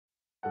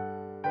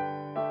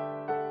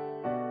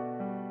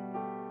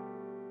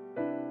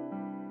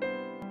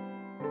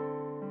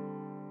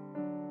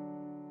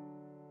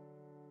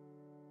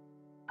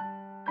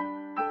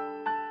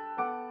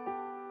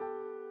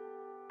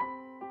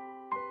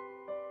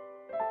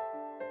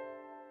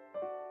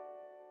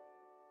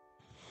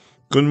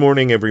Good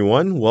morning,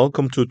 everyone.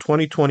 Welcome to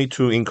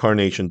 2022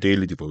 Incarnation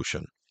Daily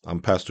Devotion.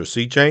 I'm Pastor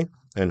CJ,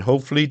 and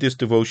hopefully this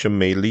devotion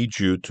may lead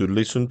you to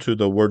listen to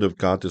the Word of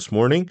God this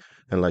morning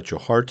and let your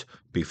heart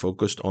be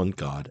focused on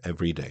God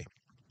every day.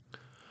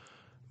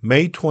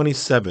 May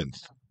 27th,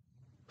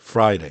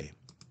 Friday.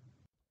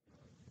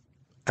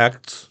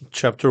 Acts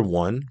chapter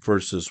 1,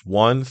 verses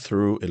 1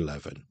 through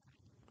 11.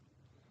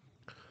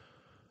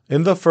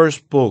 In the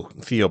first book,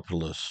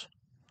 Theophilus,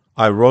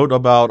 I wrote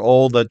about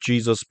all that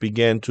Jesus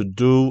began to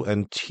do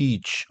and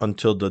teach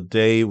until the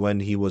day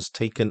when he was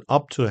taken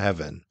up to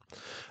heaven,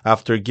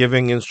 after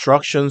giving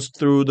instructions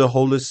through the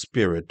Holy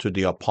Spirit to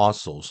the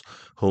apostles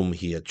whom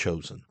he had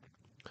chosen.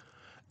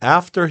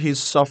 After his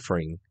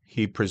suffering,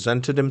 he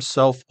presented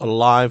himself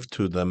alive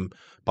to them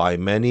by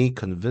many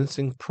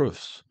convincing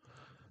proofs,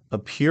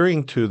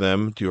 appearing to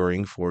them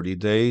during 40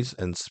 days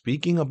and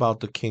speaking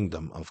about the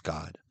kingdom of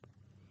God.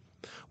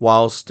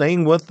 While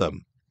staying with them,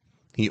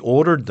 he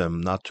ordered them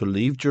not to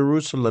leave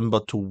Jerusalem,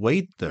 but to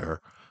wait there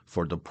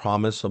for the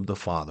promise of the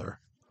Father.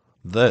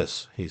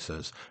 This, he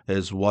says,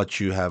 is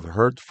what you have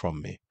heard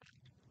from me.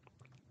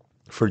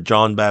 For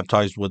John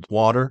baptized with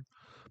water,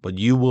 but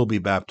you will be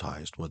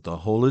baptized with the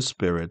Holy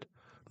Spirit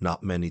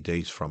not many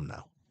days from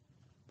now.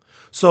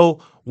 So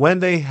when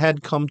they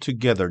had come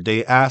together,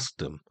 they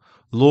asked him,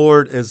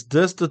 Lord, is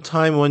this the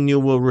time when you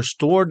will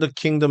restore the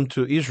kingdom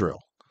to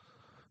Israel?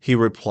 He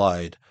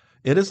replied,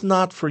 It is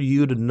not for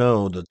you to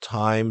know the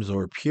times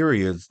or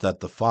periods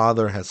that the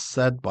Father has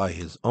set by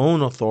his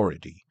own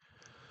authority,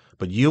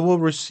 but you will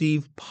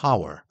receive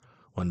power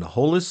when the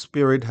Holy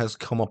Spirit has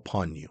come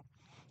upon you,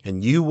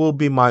 and you will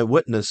be my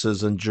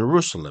witnesses in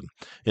Jerusalem,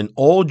 in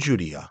all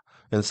Judea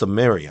and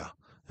Samaria,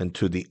 and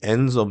to the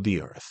ends of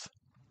the earth.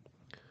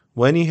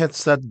 When he had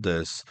said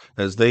this,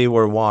 as they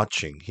were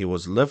watching, he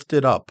was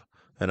lifted up,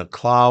 and a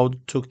cloud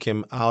took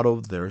him out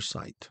of their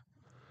sight.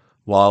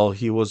 While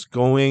he was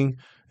going,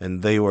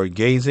 and they were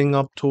gazing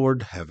up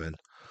toward heaven,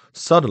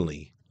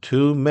 suddenly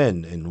 2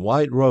 men in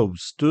white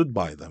robes stood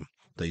by them.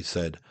 They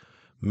said,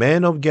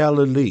 Men of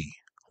Galilee,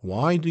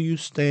 why do you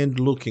stand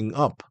looking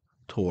up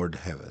toward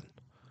heaven?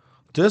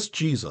 This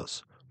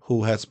Jesus,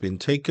 who has been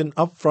taken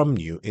up from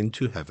you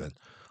into heaven,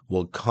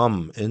 will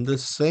come in the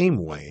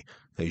same way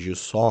as you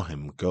saw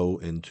him go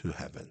into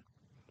heaven.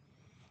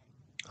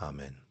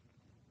 Amen.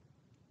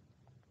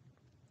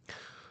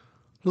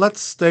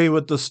 Let's stay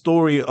with the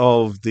story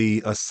of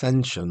the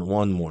ascension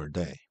one more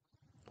day.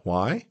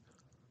 Why?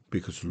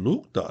 Because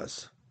Luke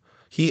does.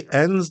 He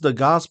ends the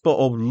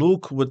Gospel of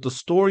Luke with the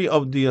story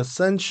of the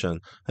ascension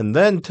and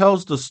then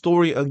tells the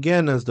story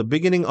again as the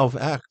beginning of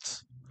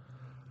Acts.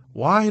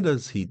 Why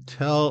does he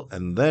tell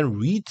and then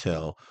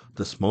retell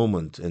this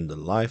moment in the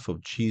life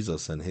of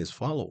Jesus and his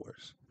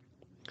followers?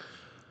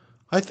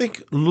 I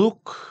think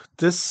Luke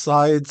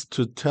decides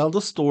to tell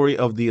the story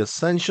of the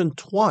ascension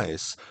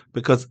twice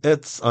because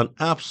it's an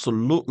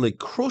absolutely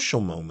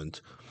crucial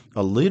moment,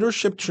 a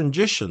leadership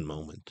transition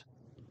moment.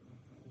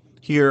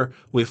 Here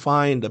we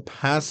find the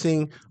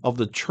passing of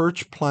the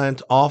church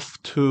plant off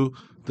to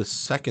the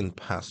second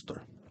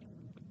pastor.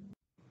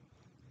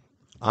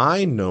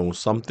 I know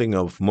something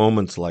of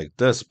moments like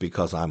this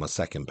because I'm a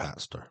second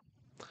pastor.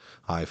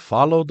 I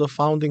followed the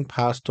founding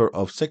pastor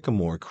of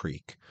Sycamore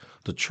Creek.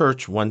 The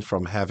church went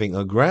from having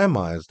a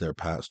grandma as their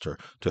pastor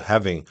to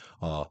having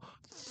a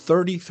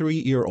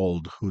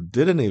 33-year-old who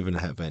didn't even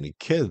have any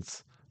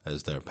kids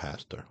as their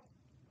pastor.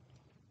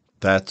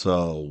 That's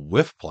a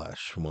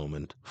whiplash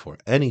moment for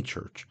any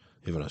church,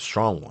 even a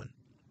strong one.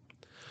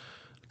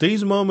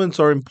 These moments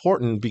are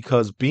important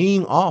because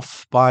being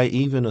off by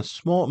even a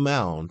small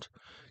amount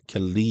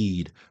can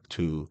lead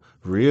to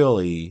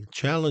really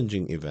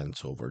challenging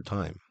events over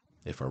time.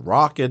 If a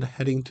rocket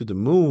heading to the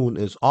moon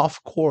is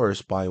off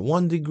course by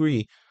 1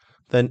 degree,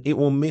 then it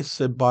will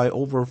miss it by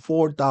over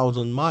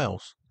 4,000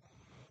 miles.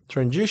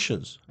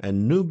 Transitions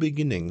and new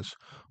beginnings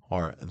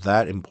are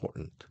that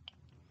important.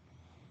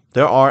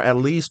 There are at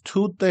least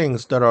 2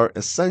 things that are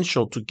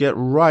essential to get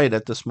right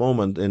at this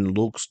moment in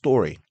Luke's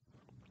story: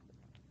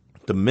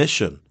 the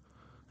mission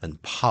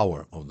and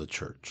power of the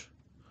church.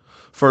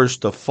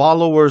 First, the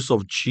followers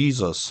of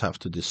Jesus have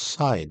to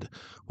decide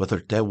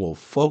whether they will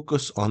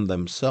focus on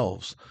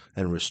themselves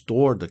and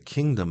restore the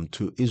kingdom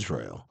to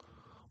Israel,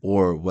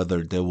 or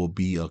whether they will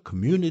be a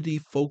community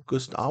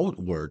focused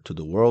outward to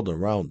the world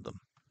around them.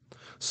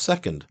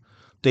 Second,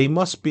 they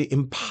must be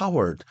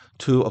empowered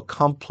to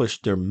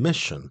accomplish their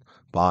mission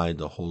by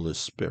the Holy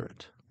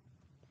Spirit.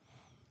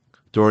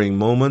 During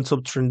moments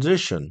of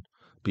transition,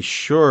 be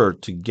sure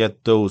to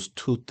get those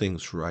 2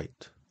 things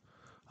right.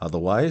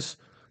 Otherwise,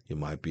 you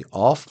might be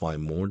off by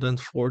more than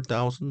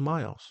 4,000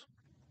 miles.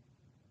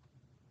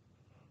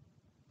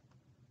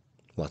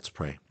 Let's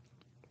pray.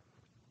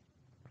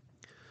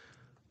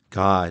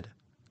 God,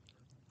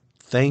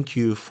 thank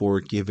you for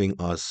giving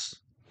us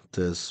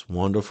this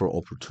wonderful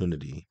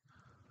opportunity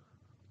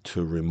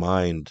to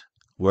remind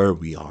where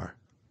we are.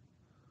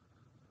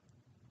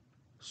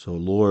 So,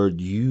 Lord,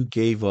 you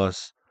gave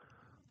us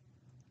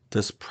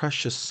this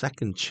precious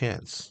second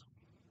chance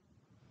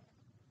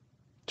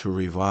to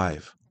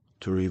revive,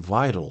 to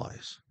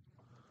revitalize.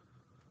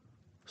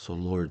 So,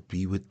 Lord,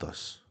 be with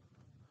us.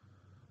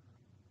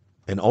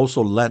 And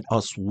also let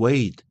us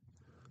wait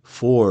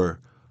for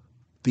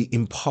the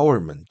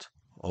empowerment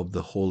of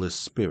the Holy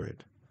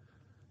Spirit.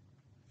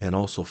 And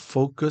also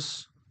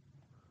focus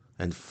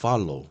and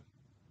follow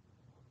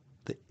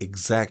the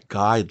exact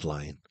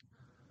guideline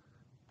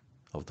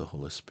of the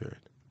Holy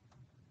Spirit.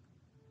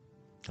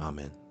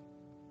 Amen.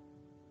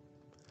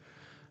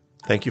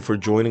 Thank you for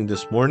joining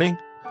this morning,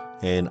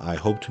 and I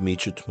hope to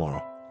meet you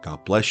tomorrow.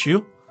 God bless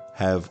you.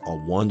 Have a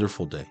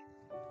wonderful day.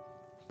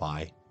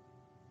 Bye.